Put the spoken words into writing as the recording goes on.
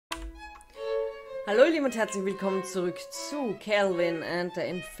Hallo ihr Lieben und herzlich willkommen zurück zu Kelvin and the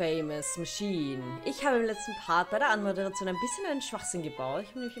Infamous Machine. Ich habe im letzten Part bei der Anmoderation ein bisschen einen Schwachsinn gebaut. Ich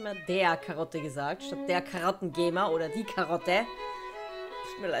habe nämlich immer der Karotte gesagt, statt der Karottengamer oder die Karotte.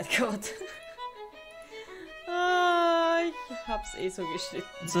 Tut mir leid, Karotte. Ich hab's eh so geschnitten.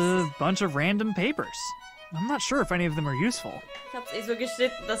 It's a bunch of random papers. I'm not sure if any of them are useful. Ich hab's eh so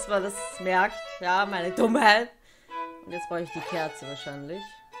geschnitten, dass man das merkt. Ja, meine Dummheit. Und jetzt brauche ich die Kerze wahrscheinlich.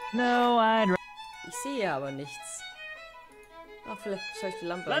 No, I'd... Ich sehe aber nichts. Ach, vielleicht soll ich die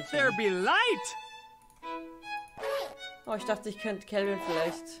Lampe Let there be light! Oh, ich dachte, ich könnte Kelvin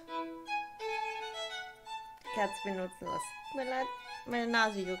vielleicht die Kerze benutzen lassen. Tut mir leid, meine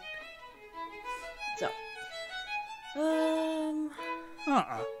Nase juckt. So.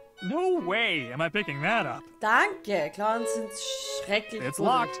 No way am I picking that up. Danke. Clowns sind schrecklich. It's gut.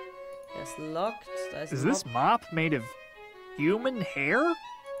 locked. Der ist locked. Da ist Is ein this mop made of human hair?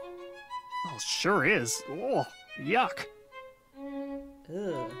 Well, it sure is. Oh, yuck.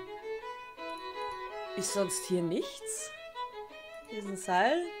 Ugh. Ist sonst hier nichts? Hier ist ein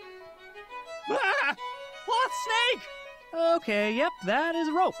Seil. Ah! Cloth snake! Okay, yep, that is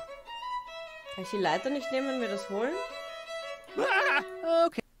a rope. Kann ich die Leiter nicht nehmen und mir das holen? Ah!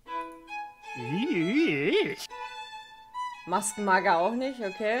 Okay. Eesh. Masken mag er auch nicht,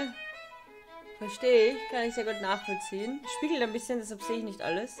 okay. Verstehe ich, kann ich sehr gut nachvollziehen. Spiegelt ein bisschen, deshalb sehe ich nicht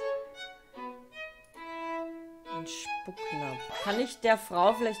alles. Ein Spucknapf. Kann ich der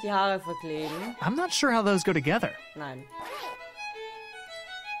Frau vielleicht die Haare verkleben? I'm not sure how those go together. Nein.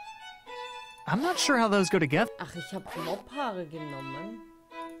 I'm not sure how those go together. Ach, ich habe Mobhaare genommen.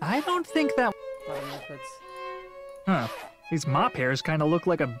 I don't think that... Warte mal kurz. Huh. These mop hairs kind of look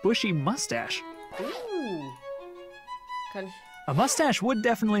like a bushy mustache. Kann ich... A mustache would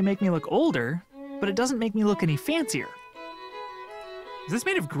definitely make me look older, but it doesn't make me look any fancier. Is this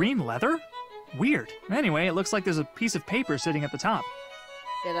made of green leather? Weird. Anyway, it looks like there's a piece of paper sitting at the top.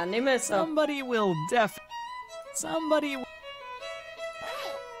 Ja, dann nimm es doch. Somebody will Somebody...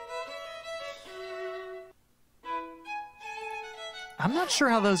 I'm not sure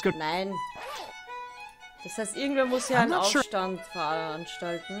how those go... Nein. Das heißt, irgendwer muss ja I'm einen not sure. Aufstand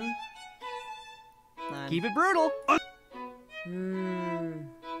veranstalten. Nein. Keep it brutal.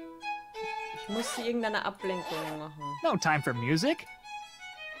 Ich muss hier irgendeine Ablenkung machen. No time for music.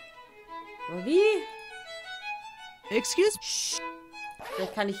 Aber wie? Excuse... Shh.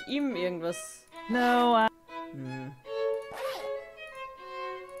 Vielleicht kann ich ihm irgendwas... No,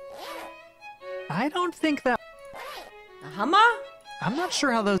 I don't think that... Ein Hammer? I'm not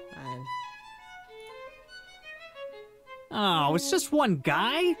sure how those... Nein. Oh, it's just one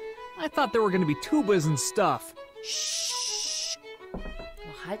guy? I thought there were gonna be tubas and stuff. Shh. Oh,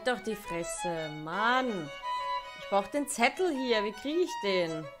 halt doch die Fresse, Mann. Ich brauche den Zettel hier. Wie kriege ich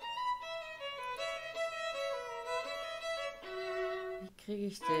den? Wie kriege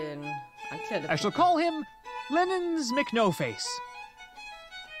ich den? I shall call him Lennon's McNoface.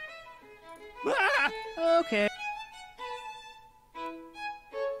 Ah, okay.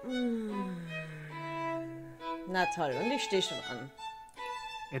 Na toll, und ich stehe schon an.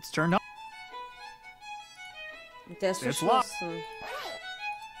 It's turned on. Und der ist It's verschlossen.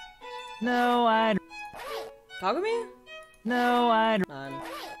 No, I... Kaugummi? No, I... Nein.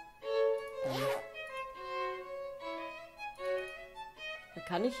 Da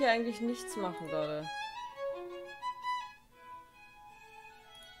kann ich hier eigentlich nichts machen gerade.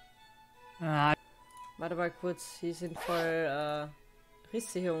 Warte mal kurz, hier sind voll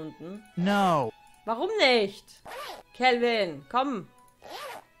Risse hier unten. No. Warum nicht? Kelvin, komm.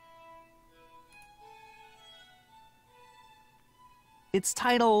 It's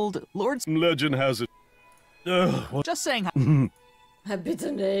titled Lord's... Legend has it. Just saying...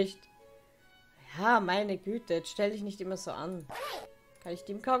 Bitte nicht. Ja, meine Güte, jetzt stell dich nicht immer so an. Kann ich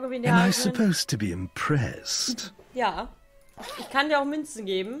dem Kaugummi in die Am I Hand nehmen? supposed to be impressed? Ja. Ich kann dir auch Münzen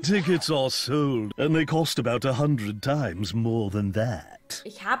geben. Tickets are sold, and they cost about 100 times more than that.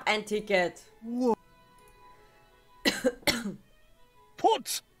 Ich hab ein Ticket.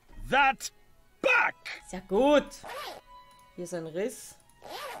 Put that back! Ist ja gut. Hier ist ein Riss.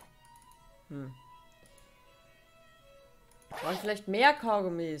 Wollen vielleicht mehr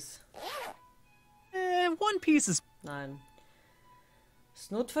Kaugummis? One piece is... Nein. Das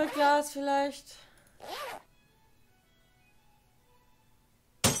Notfallglas vielleicht?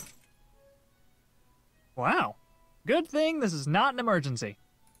 Wow. Good thing this is not an emergency.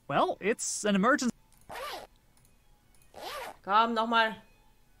 Well, it's an emergency... Komm, nochmal.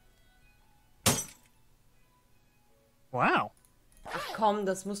 Wow. Ach komm,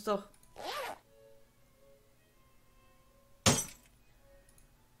 das muss doch...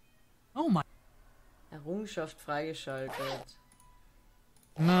 Oh my... Errungenschaft freigeschaltet.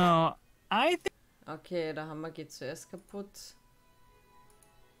 No, I think. Okay, der Hammer geht zuerst kaputt.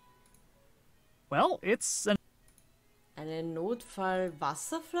 Well, it's an. Eine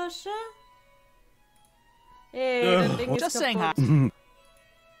Notfall-Wasserflasche? Hey, das Ding ist kaputt.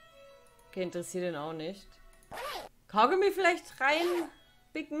 Okay, interessiert ihn auch nicht. Kaugummi vielleicht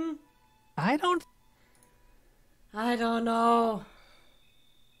reinbicken? I don't know.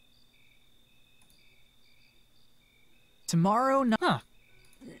 Tomorrow, huh?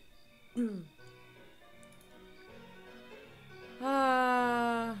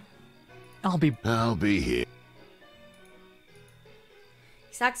 I'll be here.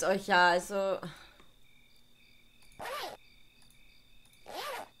 Ich sag's euch ja, also...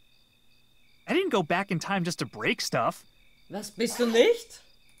 I didn't go back in time just to break stuff. Was, bist du nicht?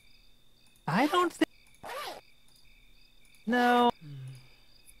 I don't think. No.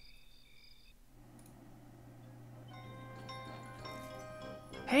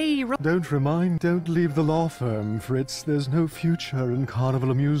 Hey, Don't leave the law firm, Fritz. There's no future in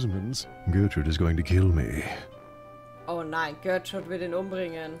carnival amusements. Gertrude is going to kill me. Oh nein, Gertrude will ihn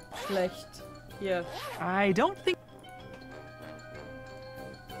umbringen. Schlecht. Hier. I don't think.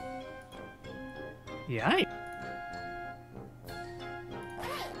 Yeah.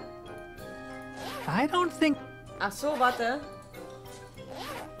 I don't think. Ach so, warte.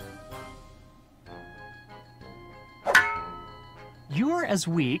 You're as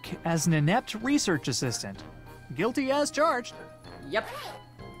weak as an inept research assistant. Guilty as charged. Yep.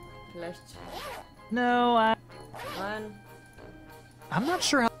 Vielleicht. No, Nein. I'm not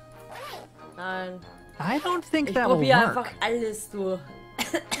sure how. Nein. I don't think Ich that will probiere work. einfach alles durch.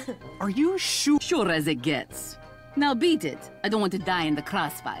 Are you sure? Sure as it gets. Now beat it. I don't want to die in the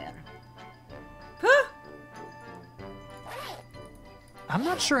crossfire. Puh. I'm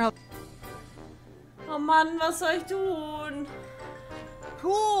not sure how. Oh Mann, was soll ich tun?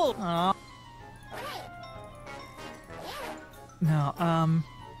 Cool. No,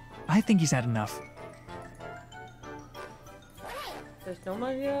 I think he's had enough. Vielleicht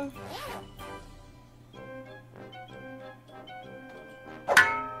nochmal hier.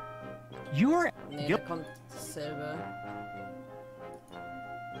 You're. Nee, da kommt dasselbe.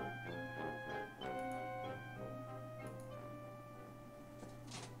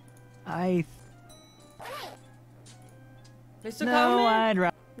 Willst du No, Kaugummi? I'd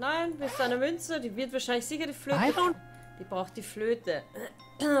rather. Nein, willst du eine Münze? Die wird wahrscheinlich sicher die Flöte. I don't. Die braucht die Flöte.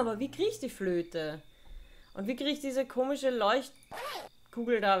 Aber wie kriege ich die Flöte? Und wie kriege ich diese komische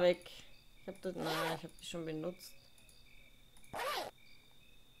Leuchtkugel da weg? Ich hab das. Nein, ich habe die schon benutzt.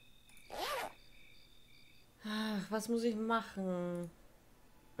 Ach, was muss ich machen?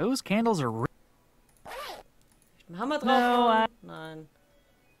 Those candles are. Den Hammer drauf? No, Nein.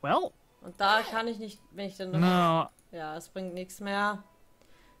 Well. Und da kann ich nicht, wenn ich dann noch. No. Ja, es bringt nichts mehr.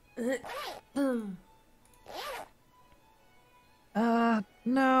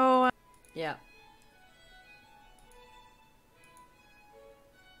 No. Ja.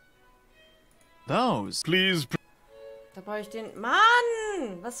 Those. Please. Da brauche ich den.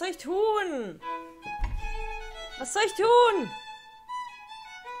 Mann! Was soll ich tun? Was soll ich tun?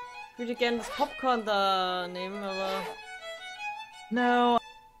 Ich würde gerne das Popcorn da nehmen, aber. No.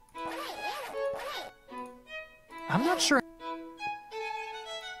 I'm not sure.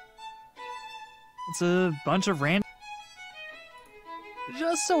 It's a bunch of random.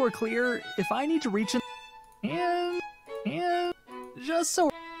 Just so we're clear, if I need to reach in. And. Just so.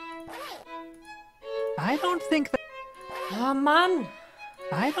 I don't think that. Oh Mann!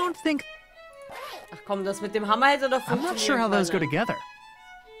 I don't think. Ach komm, das mit dem Hammer hätte doch I'm funktioniert. not sure how those go together.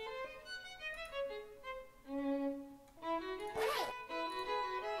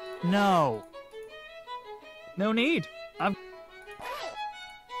 No. No need.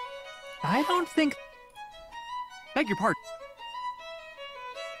 I don't think. Beg your pardon.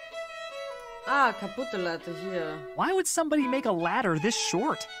 Ah, kaputte Leiter hier. Why would somebody make a ladder this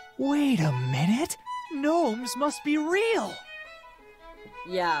short? Wait a minute. Gnomes must be real.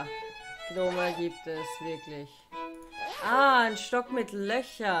 Ja, Gnome gibt es wirklich. Ah, ein Stock mit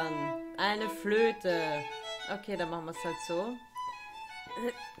Löchern. Eine Flöte. Okay, dann machen wir es halt so.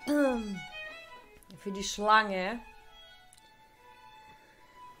 Für die Schlange.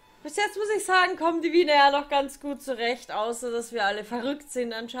 Bis jetzt muss ich sagen, kommen die Wiener ja noch ganz gut zurecht, außer dass wir alle verrückt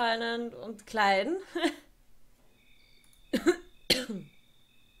sind anscheinend und klein.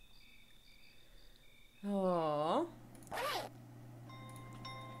 Oh.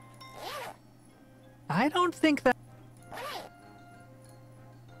 I don't think that.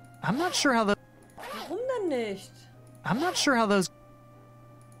 I'm not sure how the. Warum denn nicht? I'm not sure how those.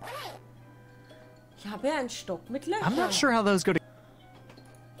 Ich habe ja einen Stock mit Löchern. I'm not sure how those go together.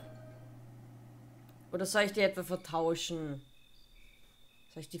 Oder soll ich die etwa vertauschen?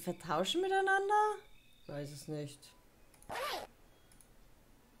 Soll ich die vertauschen miteinander? Ich weiß es nicht.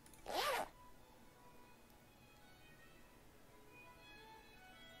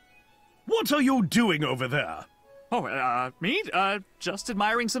 What are you doing over there? Oh, me? Just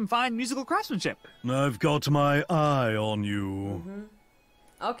admiring some fine musical craftsmanship. I've got my eye on you.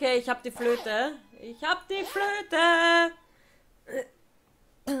 Okay, ich hab die Flöte. Ich hab die Flöte.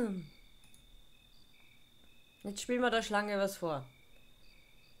 Jetzt spielen wir der Schlange was vor.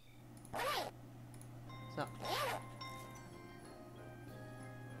 So.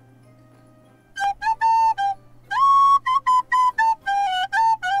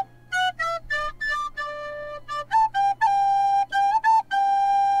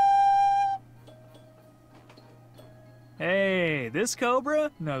 Hey, this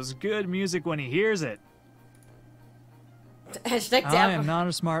cobra knows good music when he hears it. Er steckt sie I am einfach. not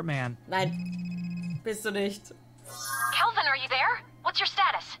a smart man. Nein, bist du nicht. Kelvin, are you there? What's your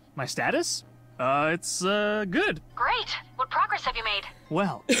status? My status? It's, good. Great. What progress have you made?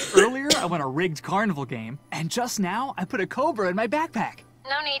 Well, earlier I won a rigged carnival game, and just now I put a cobra in my backpack.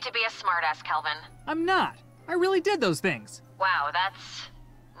 No need to be a smartass, Kelvin. I'm not. I really did those things. Wow, that's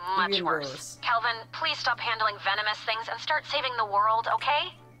much Even worse. worse. Kelvin, please stop handling venomous things and start saving the world,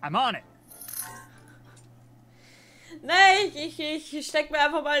 okay? I'm on it. Nein, ich steck mir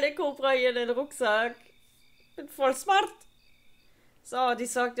einfach mal den Cobra hier in den Rucksack. Bin voll smart. So, die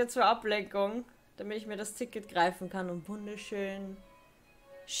sorgt jetzt für Ablenkung, damit ich mir das Ticket greifen kann, um wunderschön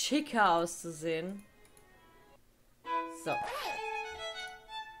schicker auszusehen. So.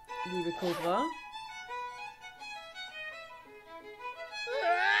 Liebe Cobra.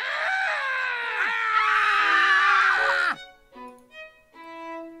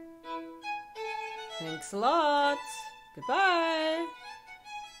 Thanks a lot. Goodbye.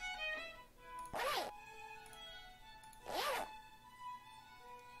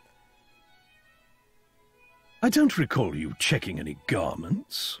 I don't recall you checking any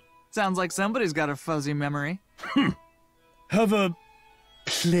garments. Sounds like somebody's got a fuzzy memory. Have a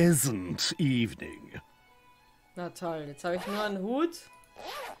pleasant evening. Na toll, jetzt habe ich nur einen Hut.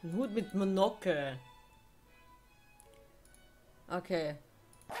 Einen Hut mit Monokel. Okay.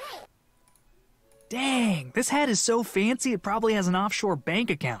 Dang, this hat is so fancy it probably has an offshore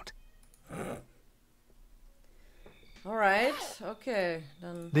bank account. Alright, okay.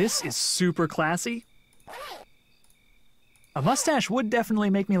 Dann. This is super classy. A mustache would definitely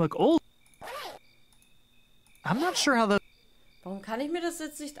make me look old. I'm not sure how the... Warum kann ich mir das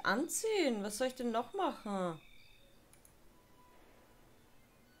jetzt nicht anziehen? Was soll ich denn noch machen?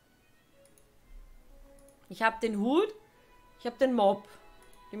 Ich hab den Hut. Ich hab den Mob.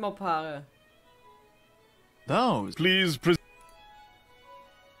 Die Mobhaare. Those. Please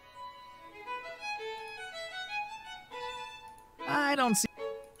I don't see...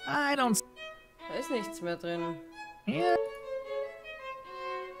 Da ist nichts mehr drin. Yeah.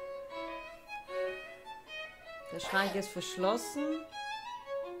 Der Schrank ist verschlossen.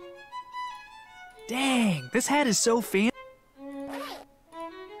 Dang, this hat is so fancy.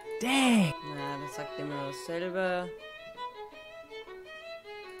 Dang. Na, das sagt immer nur dasselbe.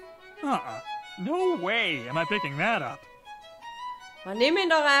 No way am I picking that up. Man, nimm ihn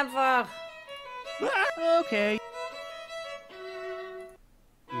doch einfach. Okay.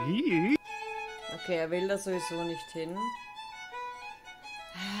 Okay, er will da sowieso nicht hin.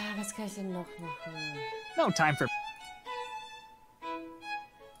 Ah, was kann ich denn noch machen? No time for...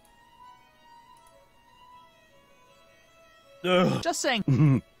 Just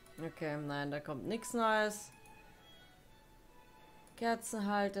saying. Okay, nein, da kommt nichts Neues.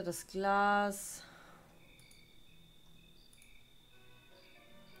 Kerzenhalter, das Glas.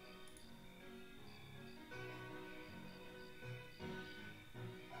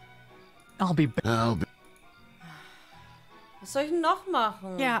 I'll be... Was soll ich denn noch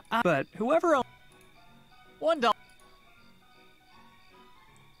machen? Yeah, but whoever owns... $1.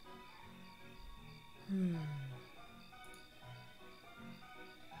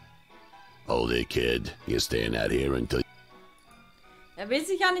 Hold it, kid. You're staying out here until... Er will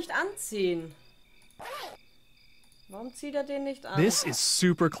sich ja nicht anziehen. Warum zieht er den nicht an? This is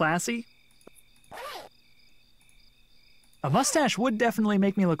super classy. A mustache would definitely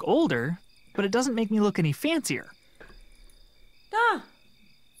make me look older, but it doesn't make me look any fancier. Da!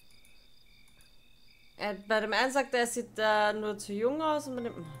 Bei dem einen sagt er, sieht nur zu jung aus und bei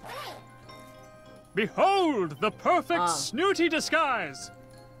dem... Behold the perfect Ah. snooty disguise!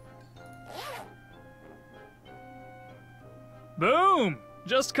 Boom!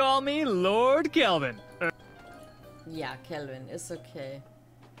 Just call me Lord Kelvin. Ja, Kelvin, ist okay.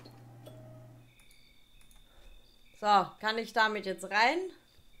 So, kann ich damit jetzt rein?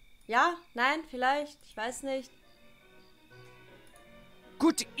 Ja? Nein? Vielleicht? Ich weiß nicht.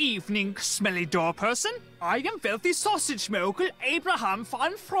 Good evening, smelly door person. I am filthy sausage mogul Abraham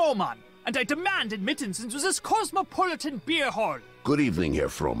von Frohman, and I demand admittance into this cosmopolitan beer hall. Good evening, Herr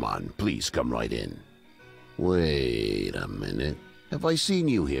Frohman. Please come right in. Wait a minute. Have I seen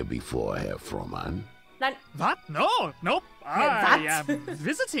you here before, Herr Frohman? Nein. What? No, nope. I am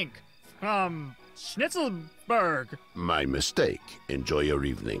visiting from Schnitzelberg. My mistake. Enjoy your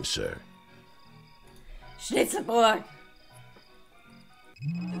evening, sir. Schnitzelburg.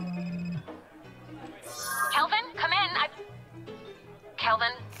 Kelvin, come in.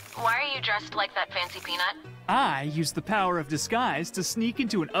 Kelvin, why are you dressed like that fancy peanut? I use the power of disguise to sneak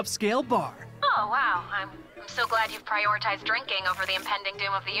into an upscale bar. Oh, wow. I'm so glad you've prioritized drinking over the impending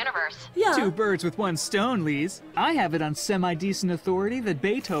doom of the universe. Ja. 2 birds with 1 stone, Lise. I have it on semi-decent authority that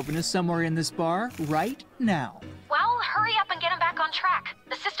Beethoven is somewhere in this bar right now. Well, hurry up and get him back on track.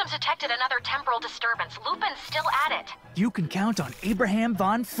 The system's detected another temporal disturbance. Lupin's still at it. You can count on Abraham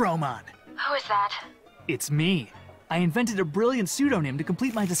von Frohman. Who is that? It's me. I invented a brilliant pseudonym to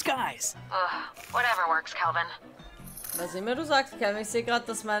complete my disguise. Ugh, whatever works, Kelvin. Was immer du sagst, Kelvin. Ich sehe gerade,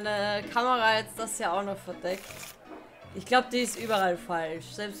 dass meine Kamera jetzt das ja auch noch verdeckt. Ich glaube, die ist überall falsch.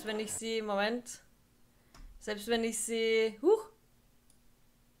 Selbst wenn ich sie... Moment. Selbst wenn ich sie...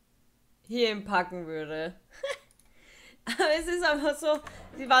 hierhin packen würde. Aber es ist einfach so...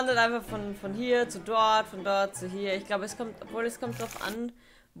 Sie wandert einfach von hier zu dort, von dort zu hier. Ich glaube, es kommt... Obwohl, es kommt darauf an,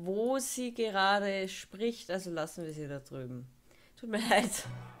 wo sie gerade spricht. Also lassen wir sie da drüben. Tut mir leid.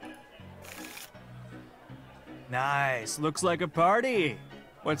 Nice. Looks like a party.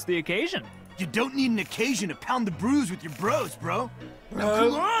 What's the occasion? You don't need an occasion to pound the brews with your bros, bro. Now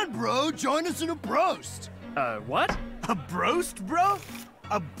come on, bro. Join us in a broast. What? A broast, bro?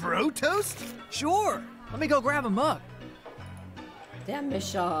 A bro toast? Sure. Let me go grab a mug. Der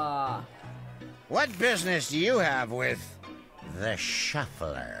Mischer. What business do you have with the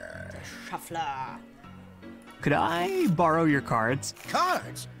shuffler? Schaffler. Could I borrow your cards?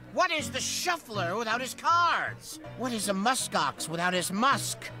 Cards? What is the shuffler without his cards? What is a muskox without his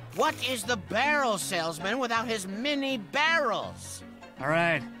musk? What is the barrel salesman without his mini barrels? All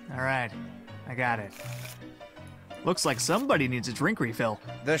right. I got it. Looks like somebody needs a drink refill.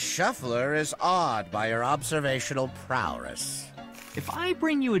 The shuffler is awed by your observational prowess. If I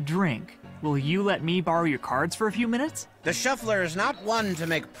bring you a drink, will you let me borrow your cards for a few minutes? The shuffler is not one to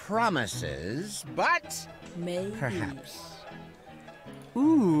make promises, but Maybe. perhaps.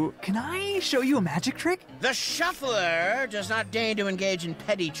 Ooh, can I show you a magic trick? The shuffler does not deign to engage in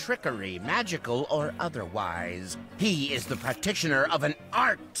petty trickery, magical or otherwise. He is the practitioner of an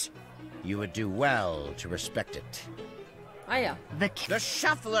art. You would do well to respect it. Ah ja. The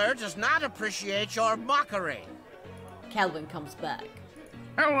shuffler does not appreciate your mockery. Kelvin comes back.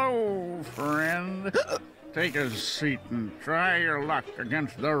 Hello, friend. Take a seat and try your luck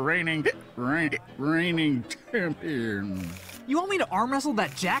against the reigning champion. You want me to arm wrestle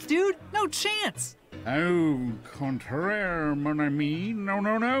that Jack dude? No chance! Au contraire, mon ami. No.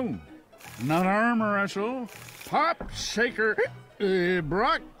 Not arm wrestle. Pop, shaker,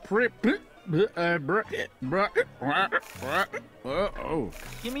 Brock, uh-oh.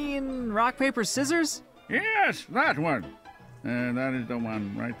 You mean rock, paper, scissors? Yes, that one. That is the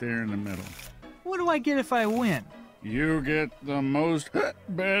one right there in the middle. What do I get if I win? You get the most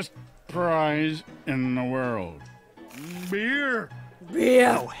best prize in the world. Beer.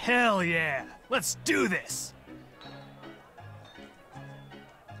 Oh, hell yeah! Let's do this!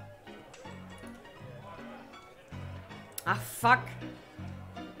 Ach, fuck.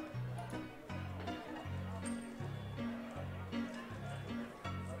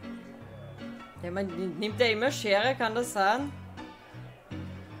 Ja, nimmt der immer Schere, kann das sein?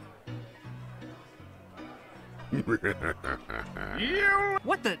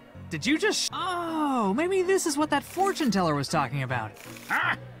 What the? Did you just? Oh, maybe this is what that fortune teller was talking about.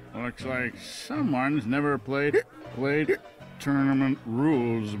 Ah! Looks like someone's never played tournament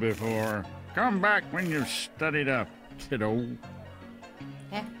rules before. Come back when you've studied up, kiddo.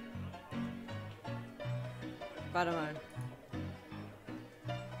 Hä? Warte mal.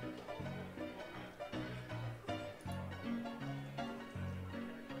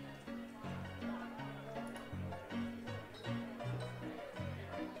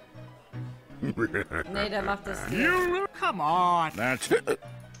 Nee, der macht das nicht. Come on. That's it.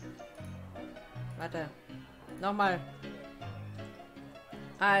 Warte. Nochmal.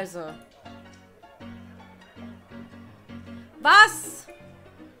 Also. Was?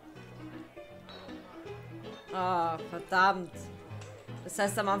 Ah, verdammt. Das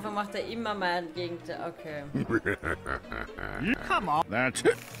heißt, am Anfang macht er immer mein Gegenteil. Okay. Come on. That's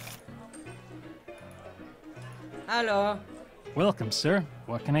it. Hallo. Welcome, sir.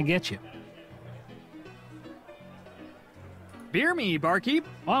 What can I get you? Beer me, barkeep.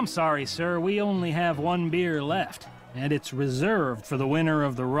 Oh, I'm sorry, sir. We only have one beer left, and it's reserved for the winner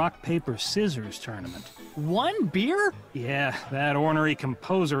of the rock, paper, scissors tournament. One beer? Yeah, that ornery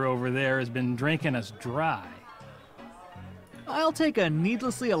composer over there has been drinking us dry. I'll take a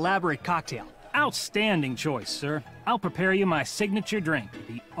needlessly elaborate cocktail. Outstanding choice, sir. I'll prepare you my signature drink,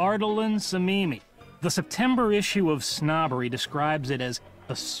 the Ardalan Samimi. The September issue of Snobbery describes it as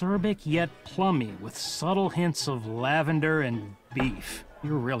acerbic yet plummy with subtle hints of lavender and beef.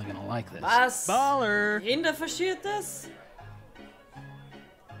 You're really gonna like this. Was? Baller! Rinder verschiertes?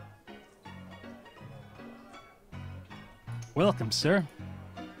 Welcome, sir.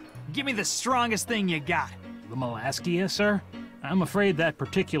 Give me the strongest thing you got. The Molaskia, sir? I'm afraid that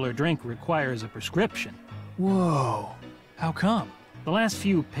particular drink requires a prescription. Whoa. How come? The last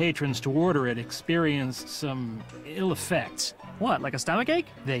few patrons to order it experienced some ill effects. What, like a stomachache?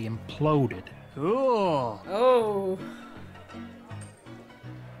 They imploded. Cool. Oh.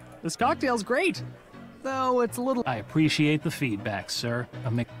 This cocktail's great. Though it's a little... I appreciate the feedback, sir.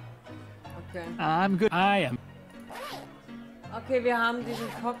 Okay. I'm good. I am... Okay, wir haben diesen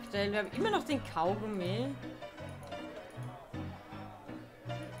Cocktail. Wir haben immer noch den Kaugummi.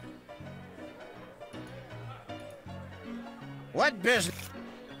 What business?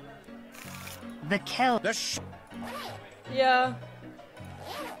 The Kelvin. Ja.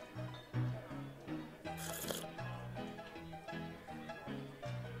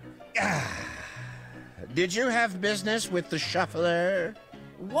 Did you have business with the shuffler?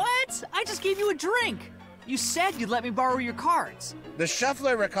 What? I just gave you a drink. You said you'd let me borrow your cards. The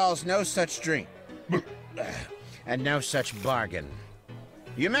shuffler recalls no such drink. And no such bargain.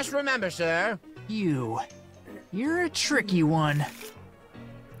 You must remember, sir. You're a tricky one.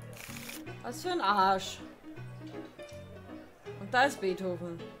 Was für ein Arsch. Und da ist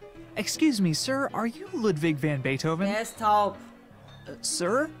Beethoven. Excuse me, sir. Are you Ludwig van Beethoven? Er ist taub.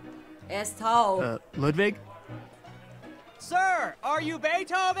 Sir? Er ist taub. Ludwig? Sir, are you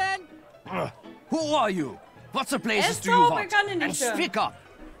Beethoven? Who are you? What's the places Er do you taub, want? kann ihn And nicht hören. speak up.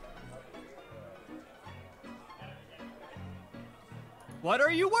 What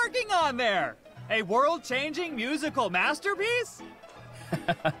are you working on there? A world-changing musical masterpiece?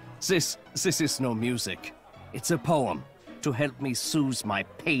 This is no music. It's a poem to help me soothe my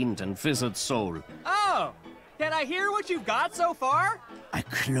pained and withered soul. Oh! Can I hear what you've got so far? I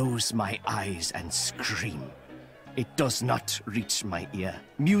close my eyes and scream. It does not reach my ear.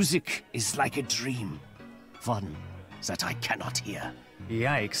 Music is like a dream. One that I cannot hear.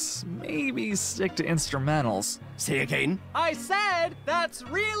 Yikes. Maybe stick to instrumentals. Say again? I said that's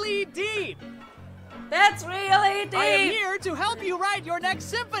really deep! That's really deep! I am here to help you write your next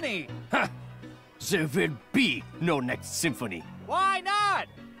symphony! Ha! There will be no next symphony. Why not?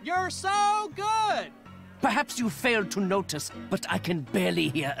 You're so good! Perhaps you failed to notice, but I can barely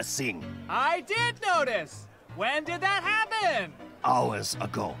hear a thing. I did notice! When did that happen? Hours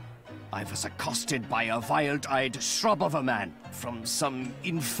ago, I was accosted by a wild-eyed shrub of a man from some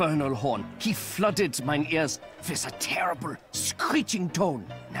infernal horn. He flooded mine ears with a terrible, screeching tone.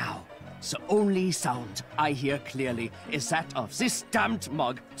 Now, the only sound I hear clearly is that of this damned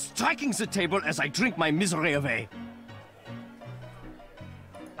mug striking the table as I drink my misery away.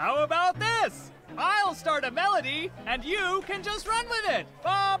 How about this? I'll start a melody, and you can just run with it.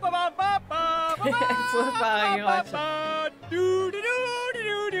 Ba ba ba ba ba ba Furchtbare ba Geräusche. ba do do do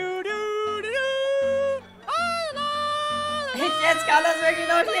do do do do. Jetzt kann das wirklich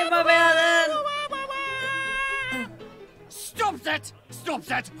noch schlimmer werden! Stop that! Stop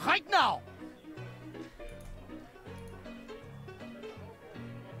that right now!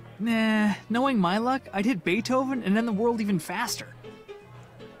 Nah, knowing my luck, I'd hit Beethoven and end the world even faster.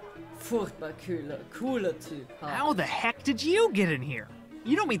 Furchtbar cooler Typ. How the heck did you get in here?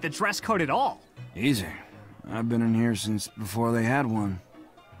 You don't meet the dress code at all. Easy. I've been in here since before they had one.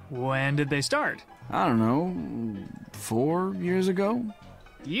 When did they start? I don't know, 4 years ago?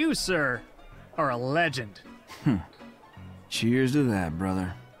 You, sir, are a legend. Cheers to that,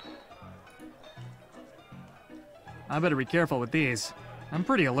 brother. I better be careful with these. I'm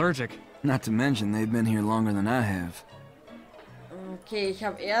pretty allergic. Not to mention, they've been here longer than I have. Okay, ich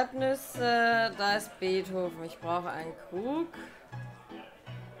habe Erdnüsse, da ist Beethoven. Ich brauche einen Krug.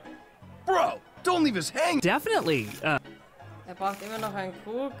 Bro, don't leave us hanging! Definitely. Er braucht immer noch einen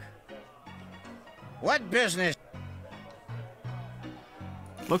Krug. What business?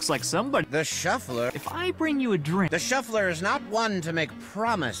 Looks like somebody... The shuffler? If I bring you a drink... The shuffler is not one to make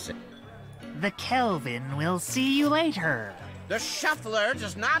promises. The Kelvin will see you later. The shuffler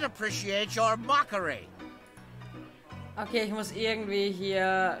does not appreciate your mockery. Okay, ich muss irgendwie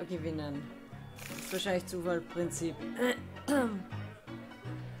hier gewinnen. Das ist wahrscheinlich Zufallprinzip.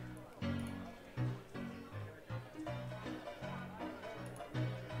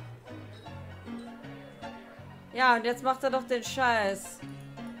 Ja, und jetzt macht er doch den Scheiß.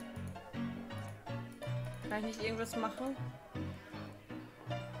 Kann ich nicht irgendwas machen?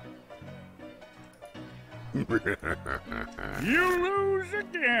 You lose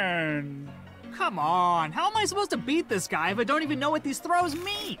again. Come on, how am I supposed to beat this guy if I don't even know what these throws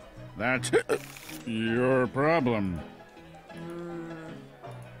mean? That's your problem.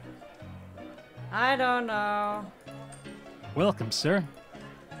 I don't know. Welcome, sir.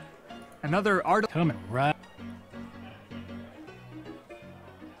 Another art coming right.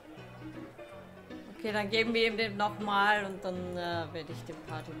 Okay, dann geben wir ihm den nochmal und dann werde ich den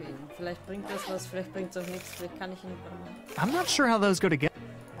Party beenden. Vielleicht bringt das was, vielleicht bringt es auch nichts, vielleicht kann ich ihn... I'm not sure how those go together.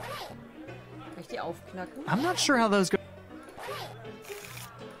 Kann ich die aufknacken? I'm not sure how those go...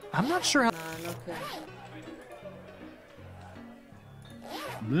 I'm not sure how... Nein, okay.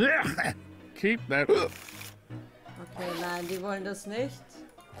 Blech. Keep that... Okay, nein, die wollen das nicht.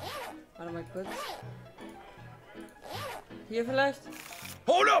 Warte mal kurz. Hier vielleicht?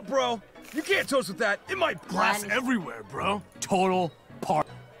 Hold up, bro! You can't toast with that. It might glass Nein, everywhere, bro. Total part.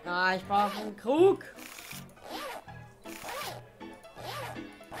 Ah, ich brauche einen Krug.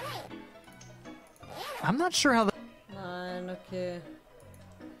 I'm not sure how the... Nein, okay.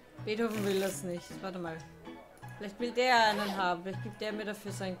 Beethoven will das nicht. Warte mal. Vielleicht will der einen haben. Vielleicht gibt der mir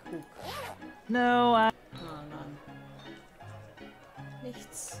dafür seinen Krug. No, I... Oh nein.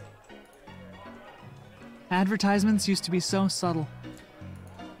 Nichts. Advertisements used to be so subtle.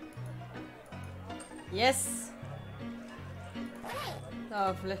 Yes!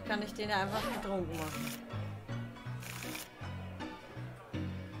 So, vielleicht kann ich den ja einfach betrunken machen.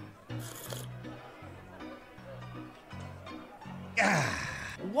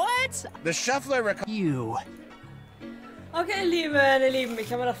 What? The shuffler... You. Okay, meine Lieben,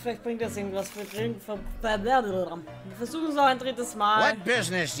 ich habe mir gedacht, vielleicht bringt das irgendwas. Wir versuchen es noch ein drittes Mal. What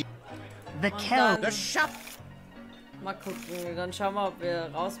business? The Kelvin. The shuffler. Mal gucken, dann schauen wir, ob wir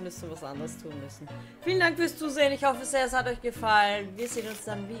raus müssen und was anderes tun müssen. Vielen Dank fürs Zusehen, ich hoffe sehr, es hat euch gefallen. Wir sehen uns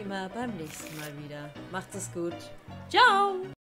dann wie immer beim nächsten Mal wieder. Macht es gut. Ciao!